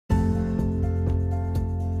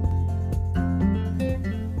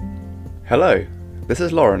Hello, this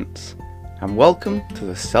is Lawrence, and welcome to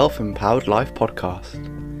the Self-Empowered Life podcast.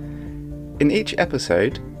 In each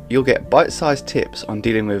episode, you'll get bite-sized tips on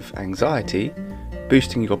dealing with anxiety,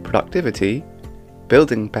 boosting your productivity,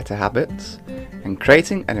 building better habits, and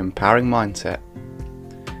creating an empowering mindset.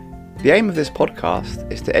 The aim of this podcast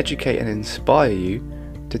is to educate and inspire you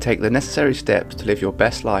to take the necessary steps to live your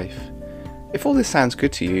best life. If all this sounds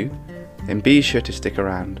good to you, then be sure to stick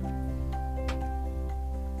around.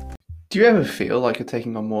 Do you ever feel like you're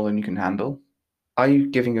taking on more than you can handle? Are you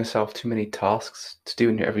giving yourself too many tasks to do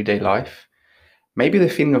in your everyday life? Maybe the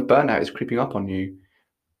feeling of burnout is creeping up on you,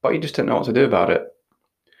 but you just don't know what to do about it.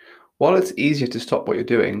 While it's easier to stop what you're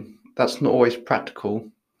doing, that's not always practical,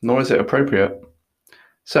 nor is it appropriate.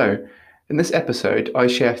 So, in this episode, I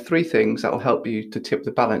share 3 things that will help you to tip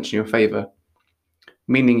the balance in your favour,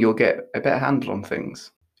 meaning you'll get a better handle on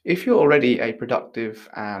things. If you're already a productive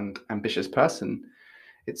and ambitious person,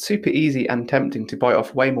 it's super easy and tempting to bite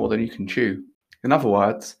off way more than you can chew. In other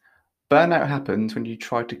words, burnout happens when you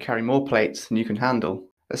try to carry more plates than you can handle.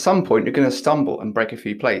 At some point, you're going to stumble and break a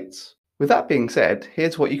few plates. With that being said,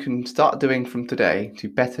 here's what you can start doing from today to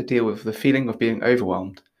better deal with the feeling of being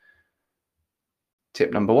overwhelmed.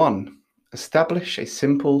 Tip number 1, establish a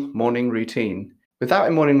simple morning routine. Without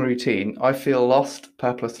a morning routine, I feel lost,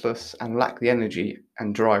 purposeless, and lack the energy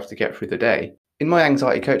and drive to get through the day. In my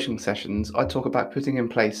anxiety coaching sessions, I talk about putting in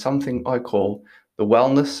place something I call the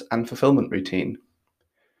wellness and fulfillment routine.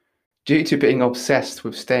 Due to being obsessed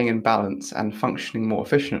with staying in balance and functioning more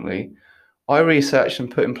efficiently, I researched and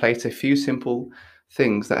put in place a few simple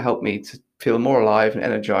things that help me to feel more alive and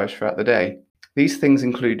energized throughout the day. These things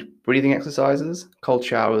include breathing exercises, cold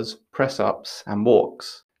showers, press-ups, and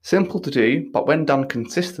walks. Simple to do, but when done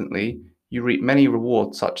consistently, you reap many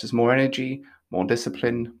rewards such as more energy, more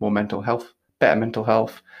discipline, more better mental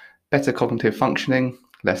health, better cognitive functioning,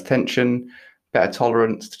 less tension, better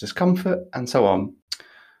tolerance to discomfort, and so on.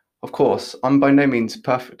 Of course, I'm by no means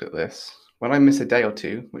perfect at this. When I miss a day or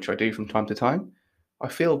two, which I do from time to time, I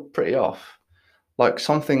feel pretty off, like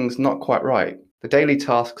something's not quite right. The daily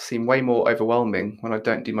tasks seem way more overwhelming when I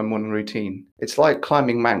don't do my morning routine. It's like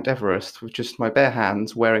climbing Mount Everest with just my bare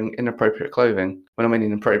hands wearing inappropriate clothing. When I mean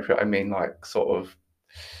inappropriate, I mean like sort of,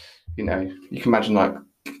 you can imagine like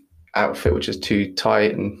outfit which is too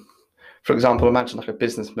tight. And for example, imagine like a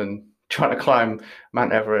businessman trying to climb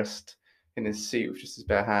Mount Everest in his suit with just his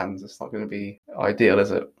bare hands. It's not going to be ideal,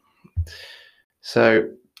 is it? So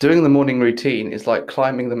doing the morning routine is like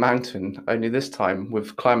climbing the mountain, only this time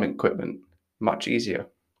with climbing equipment. Much easier.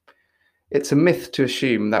 It's a myth to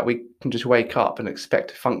assume that we can just wake up and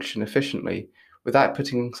expect to function efficiently without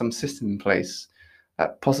putting some system in place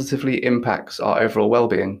that positively impacts our overall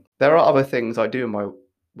well-being. There are other things I do in my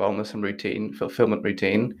wellness and fulfillment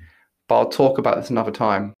routine, but I'll talk about this another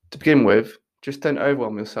time. To begin with, just don't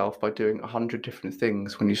overwhelm yourself by doing 100 different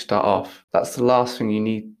things when you start off. That's the last thing you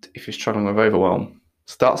need if you're struggling with overwhelm.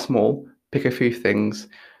 Start small, pick a few things.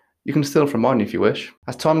 You can still from mine if you wish.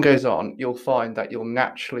 As time goes on, you'll find that you'll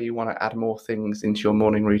naturally want to add more things into your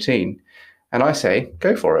morning routine. And I say,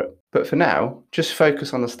 go for it. But for now, just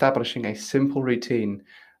focus on establishing a simple routine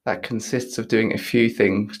that consists of doing a few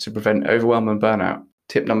things to prevent overwhelm and burnout.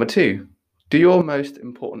 Tip number 2, do your most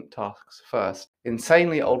important tasks first.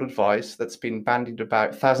 Insanely old advice that's been bandied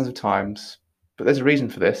about thousands of times, but there's a reason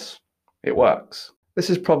for this. It works. This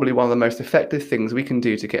is probably one of the most effective things we can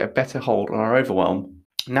do to get a better hold on our overwhelm.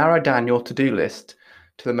 Narrow down your to-do list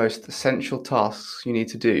to the most essential tasks you need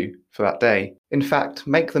to do for that day. In fact,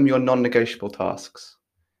 make them your non-negotiable tasks.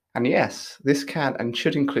 And yes, this can and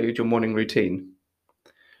should include your morning routine.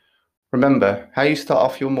 Remember, how you start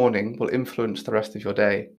off your morning will influence the rest of your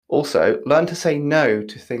day. Also, learn to say no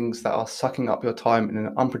to things that are sucking up your time in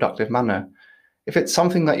an unproductive manner. If it's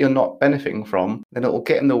something that you're not benefiting from, then it will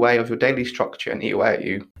get in the way of your daily structure and eat away at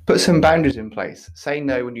you. Put some boundaries in place. Say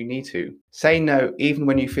no when you need to. Say no even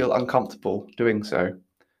when you feel uncomfortable doing so.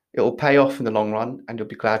 It will pay off in the long run and you'll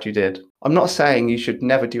be glad you did. I'm not saying you should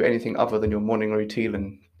never do anything other than your morning routine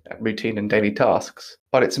and daily tasks,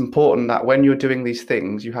 but it's important that when you're doing these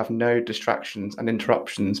things, you have no distractions and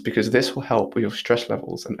interruptions because this will help with your stress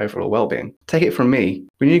levels and overall well-being. Take it from me,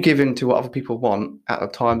 when you give in to what other people want at the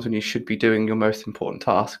times when you should be doing your most important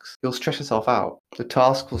tasks, you'll stress yourself out. The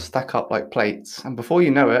tasks will stack up like plates, and before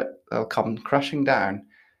you know it, they'll come crashing down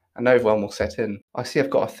and overwhelm will set in. I see I've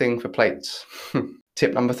got a thing for plates.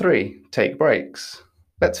 Tip number 3, take breaks.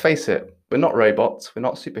 Let's face it, we're not robots, we're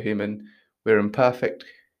not superhuman, we're imperfect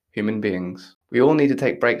human beings. We all need to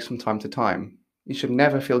take breaks from time to time. You should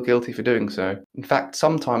never feel guilty for doing so. In fact,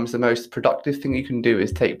 sometimes the most productive thing you can do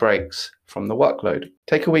is take breaks from the workload.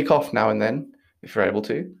 Take a week off now and then. if you're able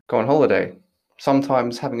to. Go on holiday.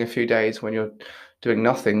 Sometimes having a few days when you're doing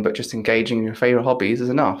nothing but just engaging in your favourite hobbies is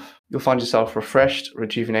enough. You'll find yourself refreshed,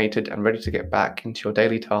 rejuvenated, and ready to get back into your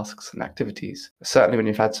daily tasks and activities, certainly when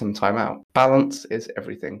you've had some time out. Balance is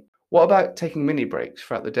everything. What about taking mini breaks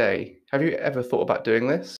throughout the day? Have you ever thought about doing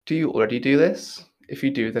this? Do you already do this? If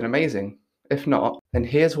you do, then amazing. If not, then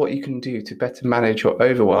here's what you can do to better manage your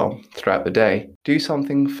overwhelm throughout the day. Do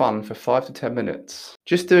something fun for 5 to 10 minutes.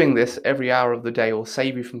 Just doing this every hour of the day will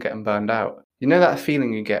save you from getting burned out. You know that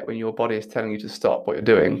feeling you get when your body is telling you to stop what you're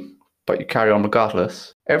doing, but you carry on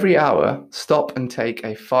regardless? Every hour, stop and take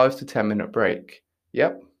a 5 to 10 minute break.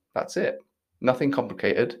 Yep, that's it. Nothing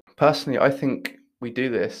complicated. Personally, I think we do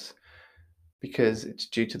this because it's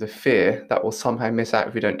due to the fear that we'll somehow miss out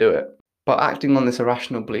if we don't do it. But acting on this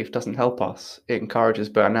irrational belief doesn't help us. It encourages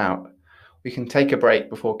burnout. We can take a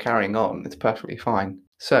break before carrying on. It's perfectly fine.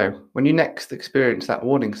 So, when you next experience that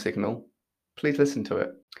warning signal, please listen to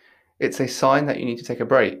it. It's a sign that you need to take a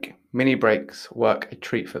break. Mini breaks work a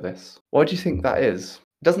treat for this. Why do you think that is?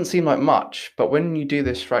 It doesn't seem like much, but when you do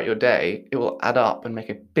this throughout your day, it will add up and make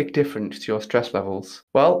a big difference to your stress levels.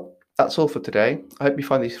 Well, that's all for today. I hope you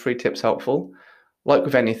find these 3 tips helpful. Like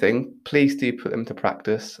with anything, please do put them to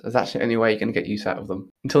practice, as that's the only way you're going to get use out of them.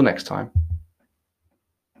 Until next time.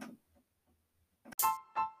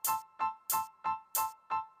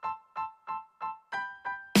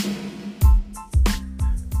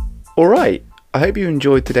 Alright, I hope you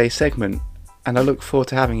enjoyed today's segment, and I look forward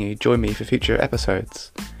to having you join me for future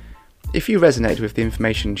episodes. If you resonate with the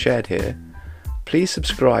information shared here, please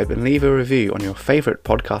subscribe and leave a review on your favourite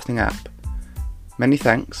podcasting app. Many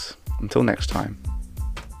thanks. Until next time.